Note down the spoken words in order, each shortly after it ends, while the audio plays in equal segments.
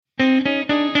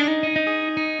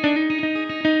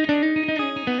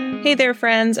Hey there,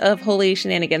 friends of Holy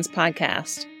Shenanigans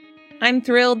Podcast. I'm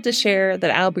thrilled to share that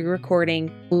I'll be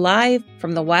recording live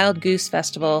from the Wild Goose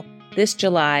Festival this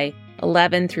July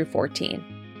 11 through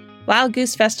 14. Wild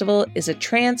Goose Festival is a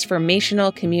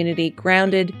transformational community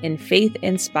grounded in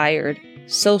faith-inspired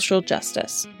social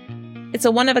justice. It's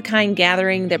a one-of-a-kind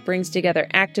gathering that brings together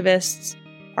activists,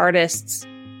 artists,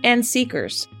 and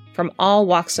seekers from all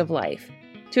walks of life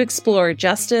to explore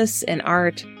justice in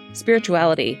art,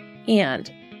 spirituality,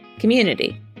 and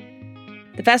community.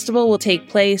 The festival will take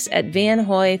place at Van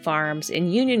Hoy Farms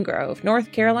in Union Grove,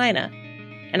 North Carolina,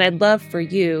 and I'd love for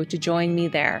you to join me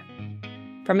there.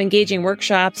 From engaging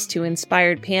workshops to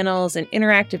inspired panels and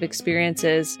interactive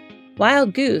experiences,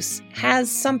 Wild Goose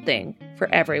has something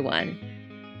for everyone.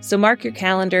 So mark your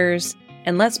calendars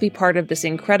and let's be part of this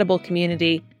incredible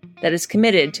community that is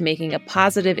committed to making a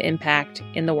positive impact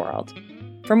in the world.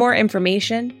 For more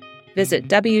information, visit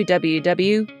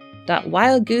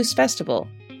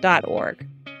www.wildgoosefestival.org.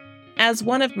 As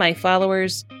one of my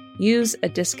followers, use a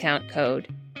discount code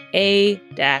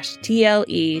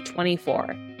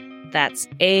A-TLE24. That's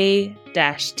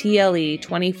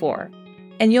A-TLE24.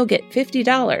 And you'll get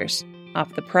 $50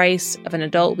 off the price of an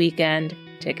adult weekend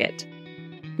ticket.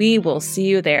 We will see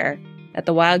you there at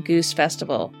the Wild Goose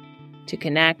Festival to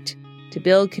connect, to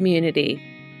build community,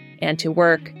 and to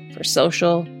work for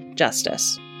social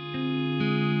justice.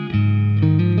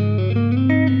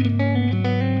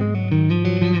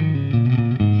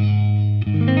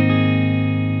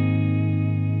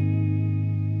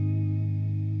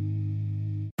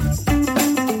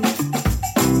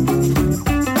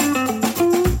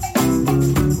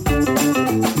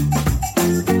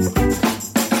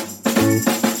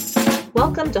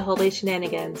 Welcome to Holy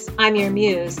Shenanigans. I'm your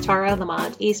muse, Tara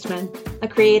Lamont Eastman, a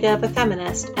creative, a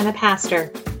feminist, and a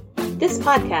pastor. This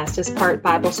podcast is part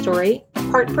Bible story,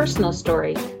 part personal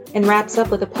story, and wraps up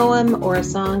with a poem or a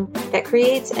song that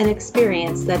creates an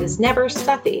experience that is never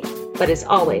stuffy, but is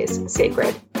always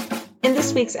sacred. In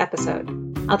this week's episode,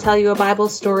 I'll tell you a Bible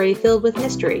story filled with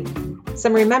mystery,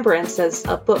 some remembrances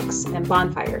of books and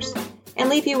bonfires, and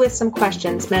leave you with some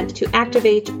questions meant to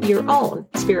activate your own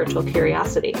spiritual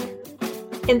curiosity.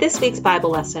 In this week's Bible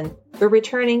lesson, we're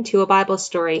returning to a Bible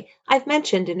story I've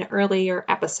mentioned in an earlier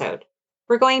episode.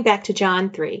 We're going back to John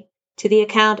 3, to the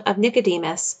account of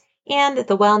Nicodemus and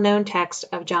the well-known text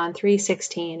of John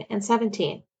 3:16 and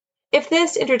 17. If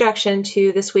this introduction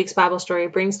to this week's Bible story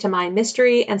brings to mind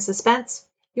mystery and suspense,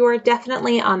 you are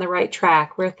definitely on the right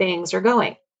track where things are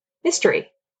going.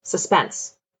 Mystery,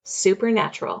 suspense,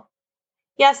 supernatural.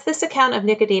 Yes, this account of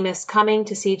Nicodemus coming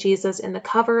to see Jesus in the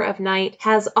cover of night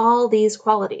has all these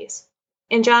qualities.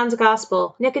 In John's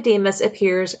Gospel, Nicodemus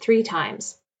appears 3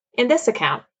 times. In this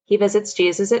account, he visits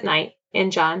Jesus at night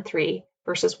in John 3,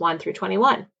 verses 1 through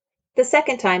 21. The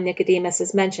second time Nicodemus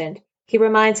is mentioned, he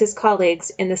reminds his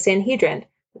colleagues in the Sanhedrin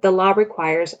that the law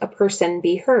requires a person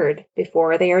be heard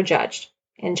before they are judged,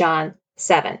 in John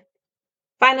 7.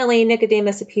 Finally,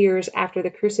 Nicodemus appears after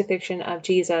the crucifixion of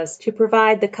Jesus to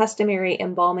provide the customary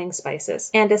embalming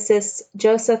spices and assists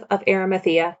Joseph of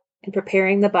Arimathea in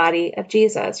preparing the body of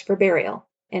Jesus for burial,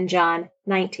 in John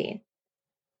 19.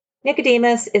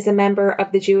 Nicodemus is a member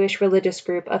of the Jewish religious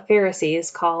group of Pharisees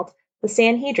called the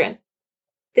Sanhedrin.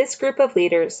 This group of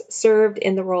leaders served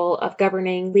in the role of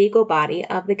governing legal body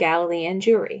of the Galilean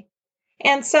Jewry.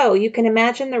 And so you can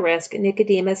imagine the risk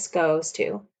Nicodemus goes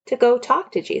to go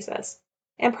talk to Jesus,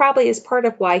 and probably is part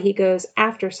of why he goes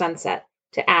after sunset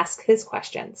to ask his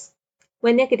questions.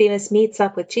 When Nicodemus meets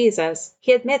up with Jesus,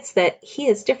 he admits that he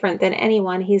is different than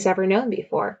anyone he's ever known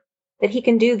before, that he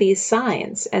can do these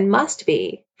signs and must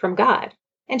be from God.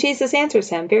 And Jesus answers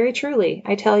him, "Very truly,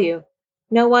 I tell you,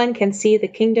 no one can see the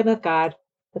kingdom of God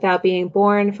without being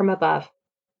born from above."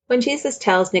 When Jesus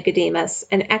tells Nicodemus,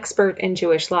 an expert in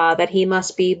Jewish law, that he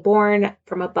must be born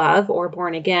from above or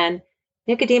born again,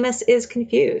 Nicodemus is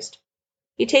confused.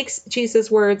 He takes Jesus'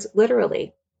 words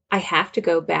literally. I have to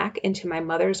go back into my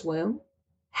mother's womb?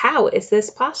 How is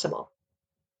this possible?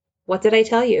 What did I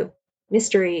tell you?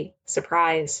 Mystery,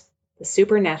 surprise, the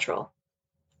supernatural.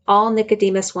 All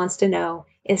Nicodemus wants to know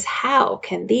is how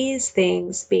can these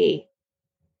things be?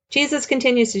 Jesus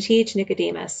continues to teach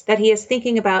Nicodemus that he is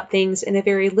thinking about things in a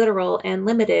very literal and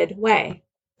limited way.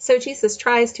 So Jesus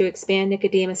tries to expand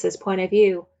Nicodemus's point of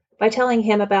view by telling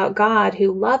him about God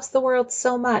who loves the world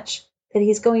so much that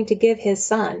he's going to give his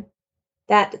son,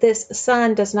 that this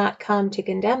son does not come to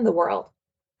condemn the world.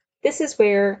 This is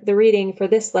where the reading for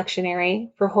this lectionary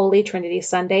for Holy Trinity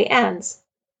Sunday ends.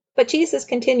 But Jesus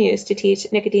continues to teach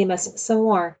Nicodemus some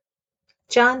more.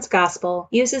 John's Gospel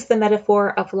uses the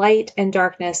metaphor of light and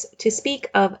darkness to speak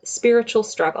of spiritual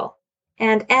struggle.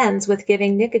 and ends with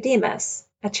giving Nicodemus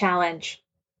a challenge.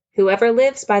 Whoever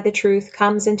lives by the truth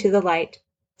comes into the light,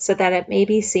 so that it may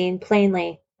be seen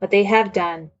plainly what they have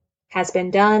done has been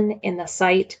done in the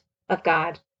sight of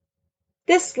God.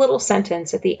 This little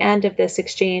sentence at the end of this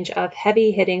exchange of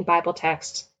heavy-hitting Bible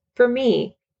texts, for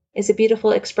me, is a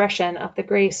beautiful expression of the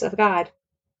grace of God.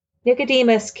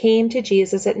 Nicodemus came to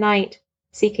Jesus at night,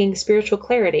 seeking spiritual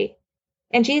clarity,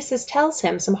 and Jesus tells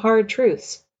him some hard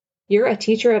truths. You're a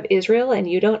teacher of Israel and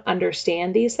you don't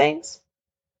understand these things?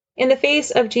 In the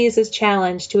face of Jesus'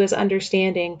 challenge to his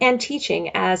understanding and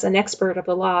teaching as an expert of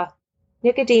the law,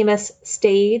 Nicodemus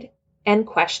stayed and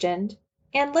questioned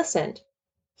and listened.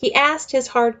 He asked his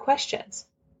hard questions.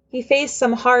 He faced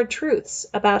some hard truths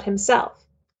about himself.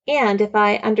 And if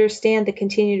I understand the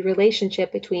continued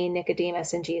relationship between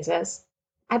Nicodemus and Jesus,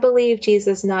 I believe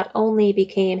Jesus not only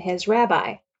became his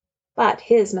rabbi, but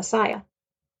his Messiah.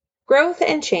 Growth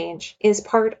and change is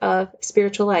part of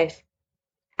spiritual life.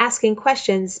 Asking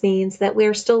questions means that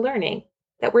we're still learning,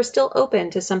 that we're still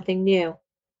open to something new.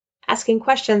 Asking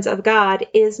questions of God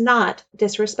is not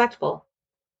disrespectful.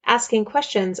 Asking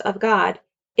questions of God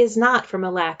is not from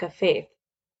a lack of faith.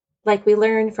 Like we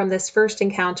learned from this first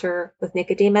encounter with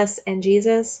Nicodemus and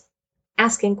Jesus,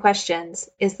 asking questions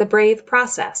is the brave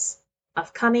process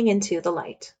of coming into the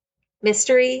light.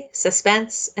 Mystery,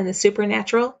 suspense, and the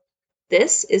supernatural,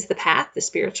 this is the path to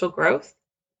spiritual growth?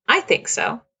 I think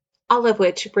so. All of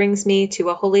which brings me to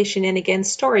a Holy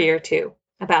Shenanigans story or two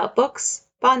about books,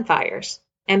 bonfires,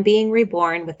 and being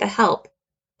reborn with the help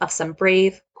of some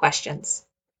brave questions.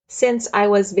 Since I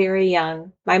was very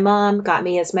young, my mom got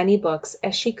me as many books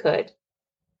as she could.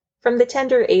 From the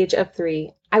tender age of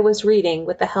 3, I was reading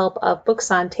with the help of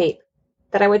books on tape,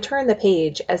 that I would turn the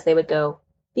page as they would go,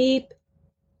 beep.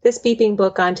 This beeping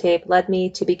book on tape led me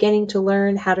to beginning to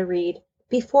learn how to read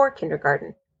before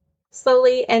kindergarten.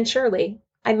 Slowly and surely,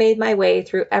 I made my way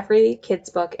through every kid's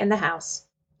book in the house,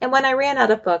 and when I ran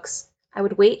out of books, I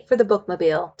would wait for the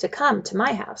bookmobile to come to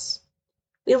my house.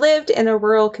 We lived in a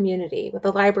rural community with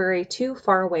a library too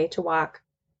far away to walk,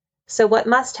 so what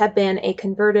must have been a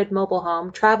converted mobile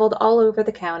home traveled all over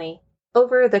the county,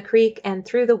 over the creek and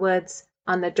through the woods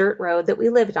on the dirt road that we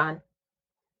lived on.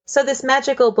 So this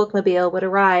magical bookmobile would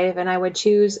arrive and I would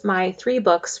choose my 3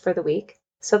 books for the week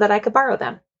so that I could borrow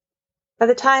them. By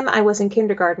the time I was in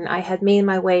kindergarten, I had made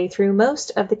my way through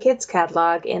most of the kids'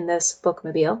 catalog in this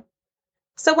bookmobile.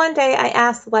 So one day I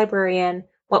asked the librarian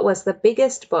what was the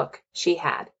biggest book she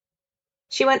had.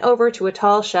 She went over to a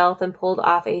tall shelf and pulled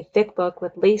off a thick book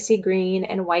with lacy green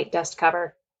and white dust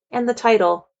cover, and the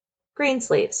title,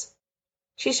 Greensleeves.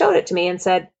 She showed it to me and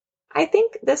said, I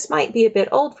think this might be a bit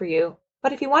old for you,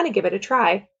 but if you want to give it a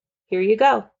try, here you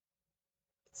go.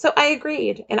 So I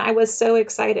agreed, and I was so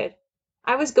excited.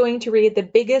 I was going to read the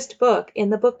biggest book in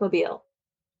the bookmobile.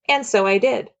 And so I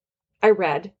did. I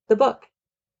read the book.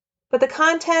 But the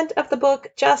content of the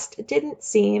book just didn't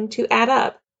seem to add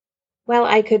up. While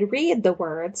I could read the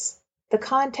words, the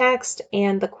context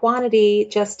and the quantity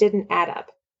just didn't add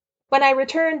up. When I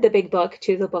returned the big book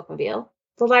to the bookmobile,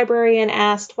 the librarian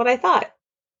asked what I thought.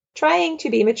 Trying to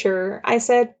be mature, I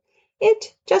said,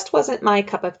 it just wasn't my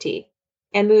cup of tea,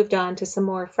 and moved on to some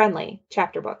more friendly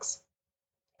chapter books.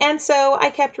 And so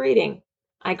I kept reading.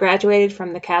 I graduated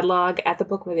from the catalog at the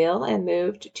bookmobile and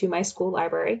moved to my school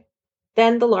library,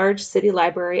 then the large city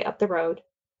library up the road,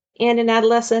 and in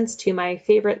adolescence to my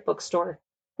favorite bookstore,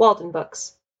 Walden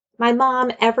Books. My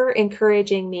mom, ever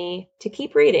encouraging me to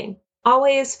keep reading,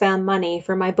 always found money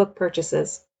for my book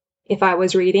purchases. If I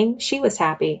was reading, she was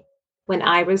happy. When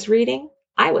I was reading,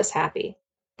 I was happy.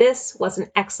 This was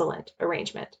an excellent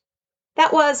arrangement.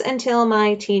 That was until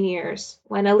my teen years,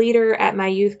 when a leader at my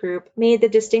youth group made the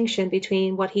distinction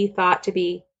between what he thought to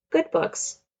be good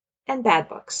books and bad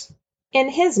books. In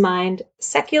his mind,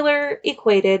 secular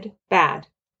equated bad,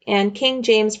 and King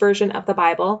James Version of the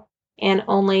Bible, and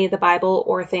only the Bible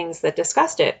or things that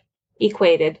discussed it,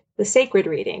 equated the sacred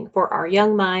reading for our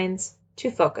young minds to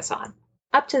focus on.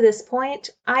 Up to this point,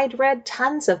 I'd read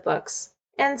tons of books,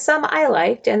 and some I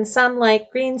liked, and some,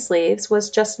 like Greensleeves, was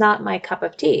just not my cup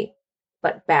of tea.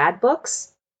 But bad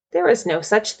books? There was no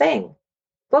such thing.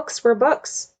 Books were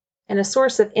books, and a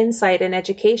source of insight and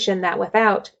education that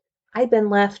without, I'd been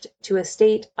left to a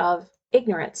state of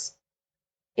ignorance.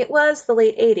 It was the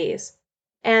late 80s,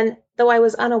 and though I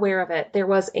was unaware of it, there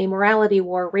was a morality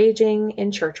war raging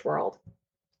in church world.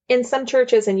 In some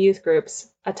churches and youth groups,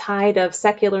 a tide of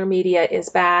secular media is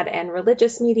bad and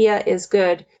religious media is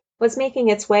good was making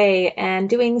its way and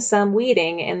doing some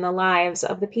weeding in the lives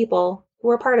of the people who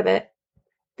were part of it.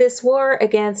 This war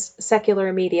against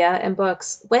secular media and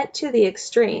books went to the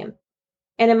extreme,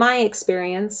 and in my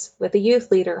experience with a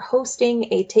youth leader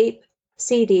hosting a tape,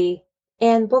 CD,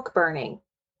 and book burning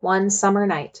one summer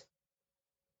night.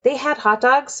 They had hot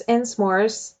dogs and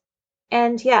s'mores,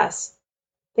 and yes,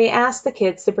 they asked the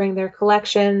kids to bring their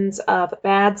collections of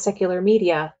bad secular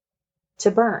media to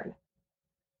burn.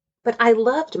 But I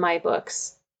loved my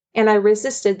books, and I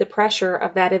resisted the pressure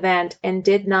of that event and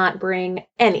did not bring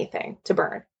anything to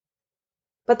burn.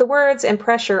 But the words and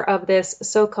pressure of this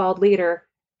so-called leader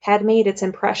had made its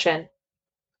impression.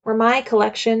 Were my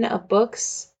collection of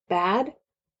books bad?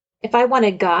 If I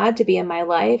wanted God to be in my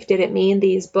life, did it mean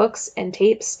these books and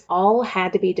tapes all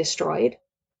had to be destroyed?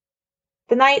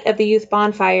 The night of the youth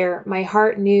bonfire, my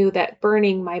heart knew that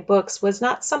burning my books was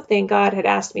not something God had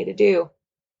asked me to do,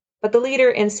 but the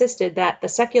leader insisted that the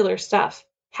secular stuff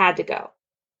had to go.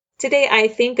 Today, I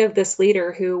think of this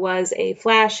leader who was a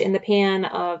flash in the pan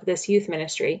of this youth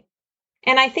ministry,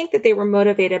 and I think that they were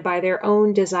motivated by their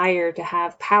own desire to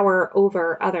have power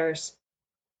over others.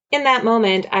 In that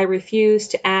moment, I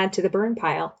refused to add to the burn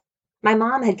pile. My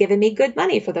mom had given me good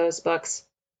money for those books.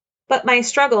 But my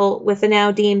struggle with the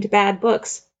now deemed bad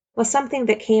books was something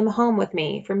that came home with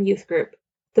me from youth group.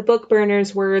 The book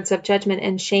burner's words of judgment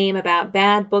and shame about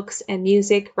bad books and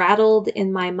music rattled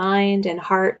in my mind and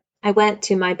heart. I went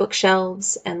to my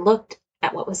bookshelves and looked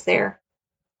at what was there.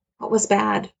 What was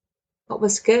bad? What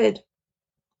was good?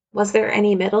 Was there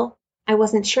any middle? I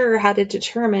wasn't sure how to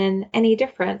determine any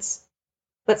difference.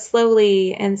 But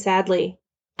slowly and sadly,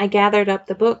 I gathered up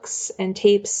the books and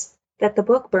tapes that the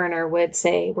book burner would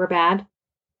say were bad,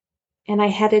 and I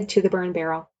headed to the burn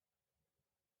barrel.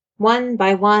 One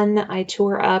by one, I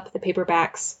tore up the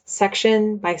paperbacks,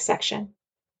 section by section.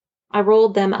 I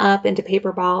rolled them up into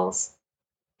paper balls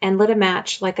and lit a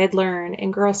match like I'd learned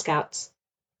in Girl Scouts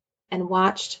and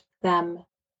watched them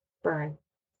burn.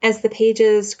 As the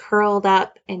pages curled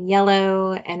up in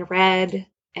yellow and red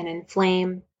and in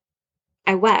flame,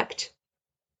 I wept.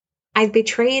 I'd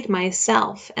betrayed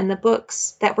myself and the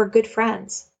books that were good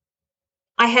friends.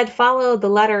 I had followed the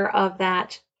letter of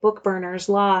that book burner's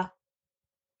law.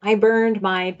 I burned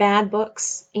my bad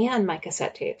books and my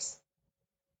cassette tapes.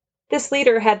 This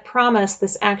leader had promised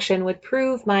this action would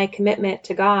prove my commitment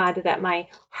to God, that my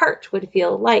heart would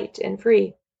feel light and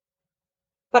free.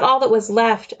 But all that was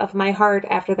left of my heart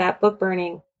after that book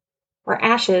burning were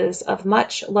ashes of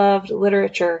much loved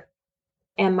literature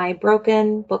and my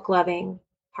broken book-loving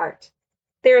heart.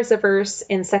 There is a verse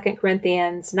in 2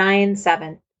 Corinthians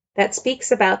 9:7 that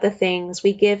speaks about the things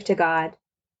we give to God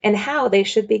and how they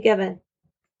should be given.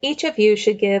 Each of you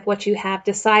should give what you have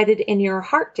decided in your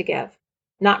heart to give,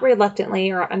 not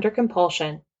reluctantly or under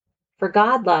compulsion, for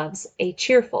God loves a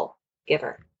cheerful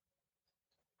giver.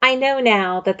 I know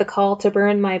now that the call to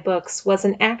burn my books was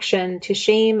an action to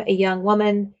shame a young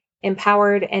woman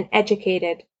empowered and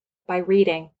educated by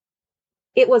reading.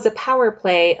 It was a power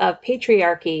play of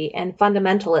patriarchy and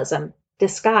fundamentalism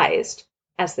disguised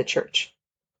as the church.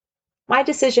 My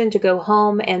decision to go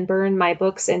home and burn my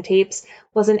books and tapes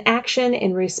was an action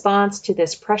in response to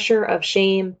this pressure of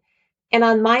shame, and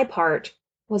on my part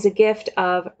was a gift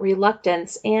of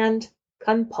reluctance and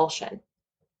compulsion.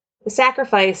 The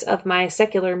sacrifice of my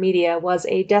secular media was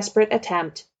a desperate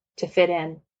attempt to fit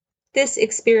in. This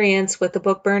experience with the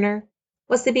book burner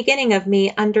was the beginning of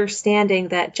me understanding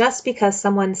that just because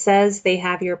someone says they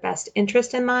have your best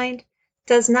interest in mind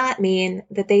does not mean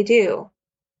that they do.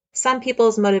 Some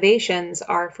people's motivations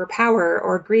are for power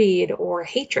or greed or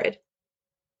hatred.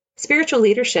 Spiritual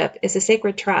leadership is a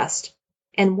sacred trust,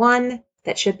 and one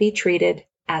that should be treated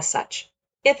as such.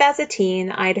 If as a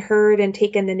teen I'd heard and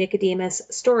taken the Nicodemus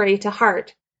story to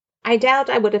heart, I doubt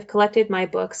I would have collected my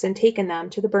books and taken them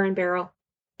to the burn barrel.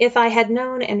 If I had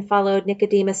known and followed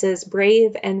Nicodemus's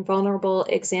brave and vulnerable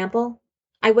example,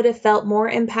 I would have felt more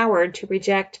empowered to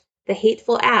reject the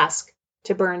hateful ask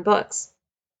to burn books.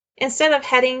 Instead of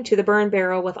heading to the burn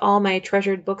barrel with all my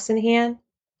treasured books in hand,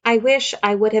 I wish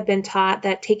I would have been taught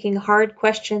that taking hard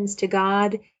questions to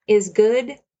God is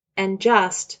good and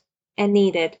just and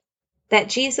needed, that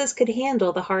Jesus could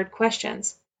handle the hard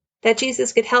questions, that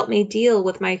Jesus could help me deal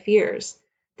with my fears,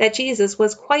 that Jesus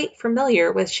was quite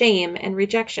familiar with shame and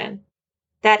rejection,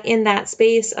 that in that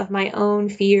space of my own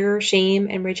fear, shame,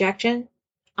 and rejection,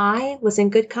 I was in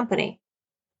good company.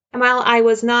 And while I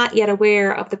was not yet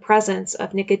aware of the presence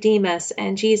of Nicodemus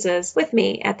and Jesus with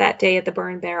me at that day at the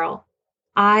burn barrel,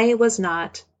 I was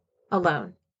not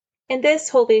alone. In this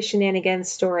Holy Shenanigans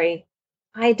story,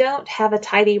 I don't have a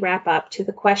tidy wrap-up to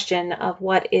the question of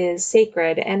what is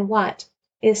sacred and what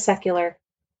is secular,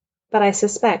 but I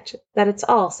suspect that it's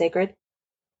all sacred.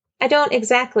 I don't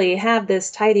exactly have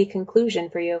this tidy conclusion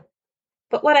for you,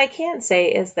 but what I can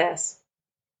say is this.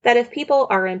 that if people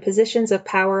are in positions of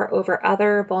power over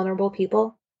other vulnerable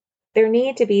people, there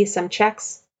need to be some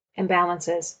checks and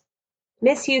balances.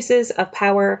 Misuses of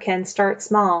power can start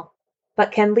small,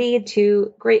 but can lead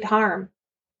to great harm.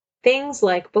 Things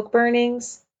like book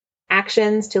burnings,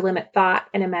 actions to limit thought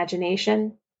and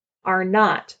imagination, are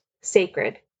not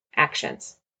sacred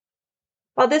actions.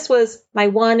 While this was my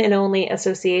one and only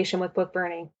association with book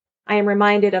burning, I am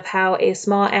reminded of how a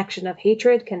small action of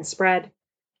hatred can spread.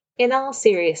 In all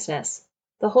seriousness,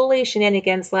 the Holy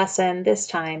Shenanigans lesson this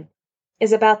time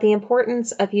is about the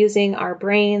importance of using our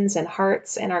brains and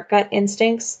hearts and our gut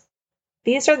instincts.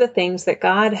 These are the things that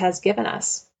God has given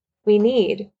us. We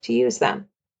need to use them.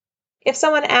 If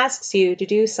someone asks you to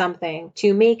do something,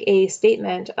 to make a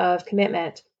statement of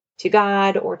commitment to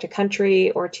God or to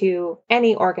country or to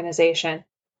any organization,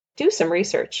 do some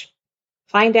research.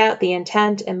 Find out the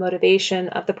intent and motivation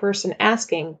of the person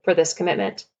asking for this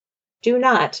commitment. Do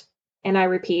not, and I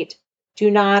repeat, do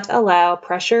not allow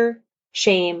pressure,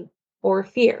 shame, or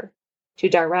fear to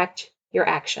direct your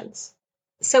actions.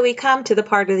 So we come to the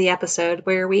part of the episode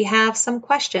where we have some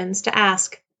questions to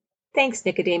ask. Thanks,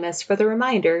 Nicodemus, for the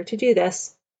reminder to do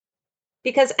this.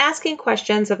 Because asking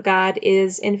questions of God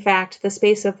is, in fact, the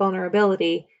space of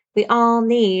vulnerability we all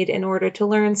need in order to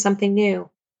learn something new.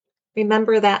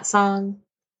 Remember that song?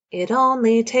 It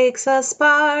only takes a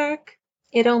spark.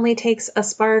 It only takes a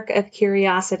spark of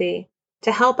curiosity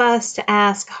to help us to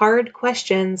ask hard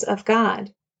questions of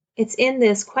God. It's in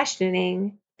this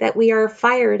questioning that we are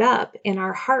fired up in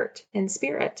our heart and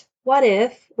spirit. What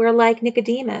if we're like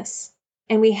Nicodemus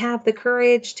and we have the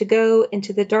courage to go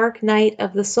into the dark night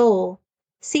of the soul,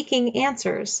 seeking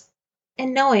answers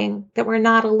and knowing that we're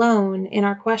not alone in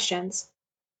our questions?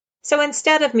 So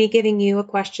instead of me giving you a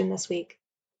question this week,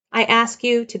 I ask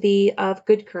you to be of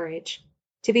good courage,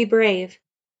 to be brave,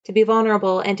 to be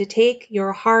vulnerable, and to take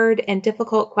your hard and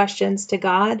difficult questions to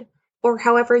God, or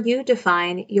however you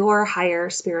define your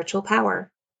higher spiritual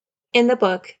power. In the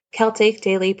book, Celtic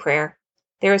Daily Prayer,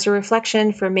 there is a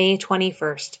reflection for May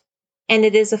 21st, and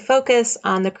it is a focus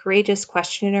on the courageous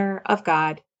questioner of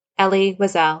God, Elie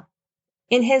Wiesel.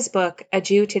 In his book, A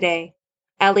Jew Today,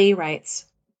 Elie writes,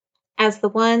 as the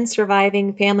one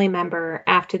surviving family member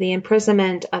after the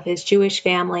imprisonment of his Jewish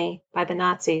family by the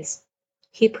Nazis,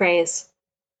 he prays,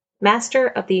 Master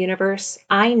of the universe,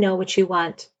 I know what you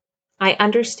want. I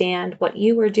understand what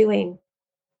you are doing.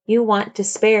 You want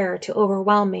despair to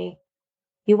overwhelm me.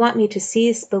 You want me to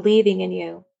cease believing in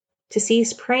you, to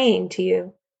cease praying to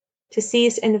you, to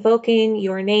cease invoking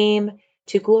your name,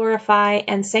 to glorify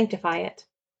and sanctify it.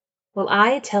 Well,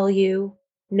 I tell you,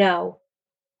 no.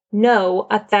 No,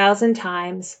 1,000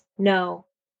 times, no.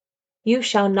 You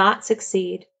shall not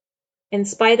succeed. In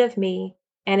spite of me,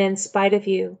 and in spite of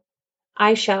you,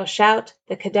 I shall shout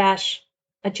the Kaddish,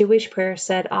 a Jewish prayer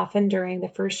said often during the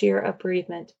first year of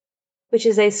bereavement, which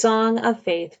is a song of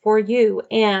faith for you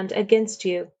and against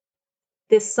you.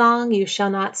 This song you shall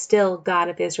not still, God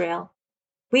of Israel.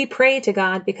 We pray to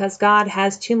God because God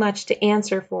has too much to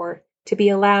answer for to be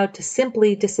allowed to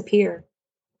simply disappear,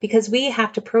 because we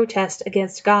have to protest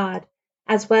against God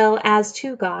as well as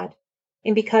to God,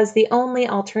 and because the only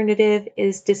alternative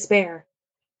is despair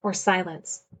or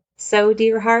silence. So,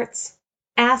 dear hearts,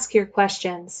 ask your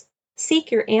questions,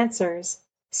 seek your answers,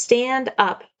 stand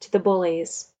up to the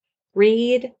bullies,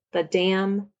 read the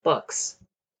damn books.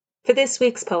 For this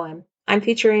week's poem, I'm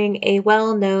featuring a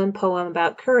well-known poem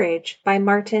about courage by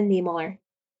Martin Niemöller.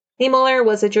 Niemöller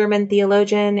was a German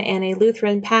theologian and a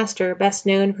Lutheran pastor best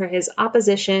known for his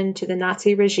opposition to the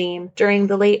Nazi regime during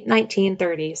the late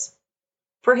 1930s.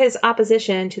 For his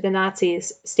opposition to the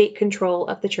Nazis' state control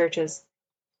of the churches,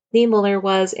 Niemöller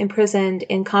was imprisoned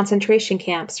in concentration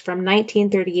camps from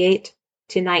 1938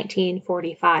 to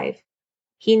 1945.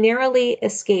 He narrowly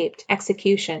escaped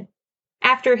execution.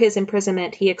 After his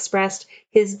imprisonment, he expressed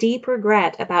his deep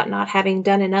regret about not having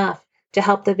done enough to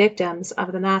help the victims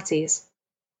of the Nazis.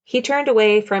 He turned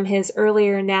away from his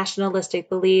earlier nationalistic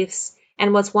beliefs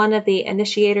and was one of the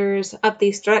initiators of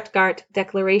the Stuttgart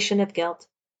Declaration of Guilt.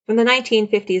 From the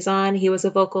 1950s on, he was a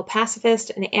vocal pacifist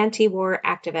and anti-war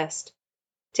activist.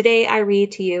 Today I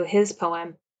read to you his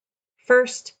poem,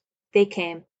 First They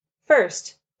Came.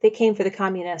 First, they came for the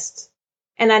communists,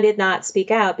 and I did not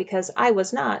speak out because I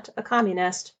was not a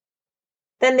communist.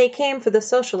 Then they came for the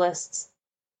socialists,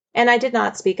 and I did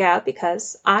not speak out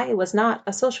because I was not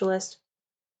a socialist.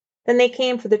 Then they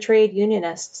came for the trade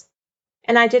unionists,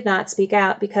 and I did not speak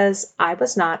out because I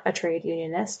was not a trade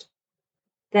unionist.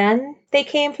 Then they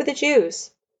came for the Jews,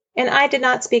 and I did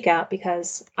not speak out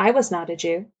because I was not a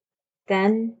Jew.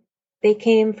 Then they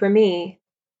came for me,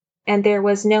 and there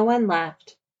was no one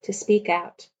left to speak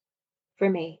out for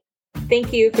me.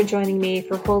 Thank you for joining me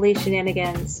for Holy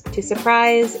Shenanigans to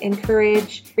surprise,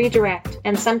 encourage, redirect,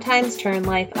 and sometimes turn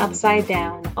life upside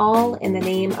down, all in the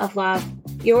name of love.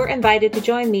 You're invited to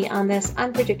join me on this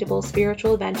unpredictable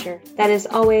spiritual adventure that is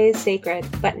always sacred,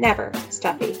 but never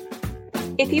stuffy.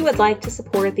 If you would like to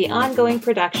support the ongoing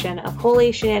production of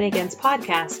Holy Shenanigans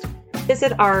podcast,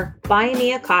 visit our Buy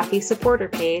Me a Coffee supporter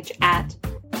page at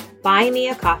Buy Me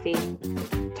a Coffee,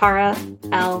 Tara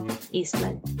L.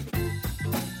 Eastman.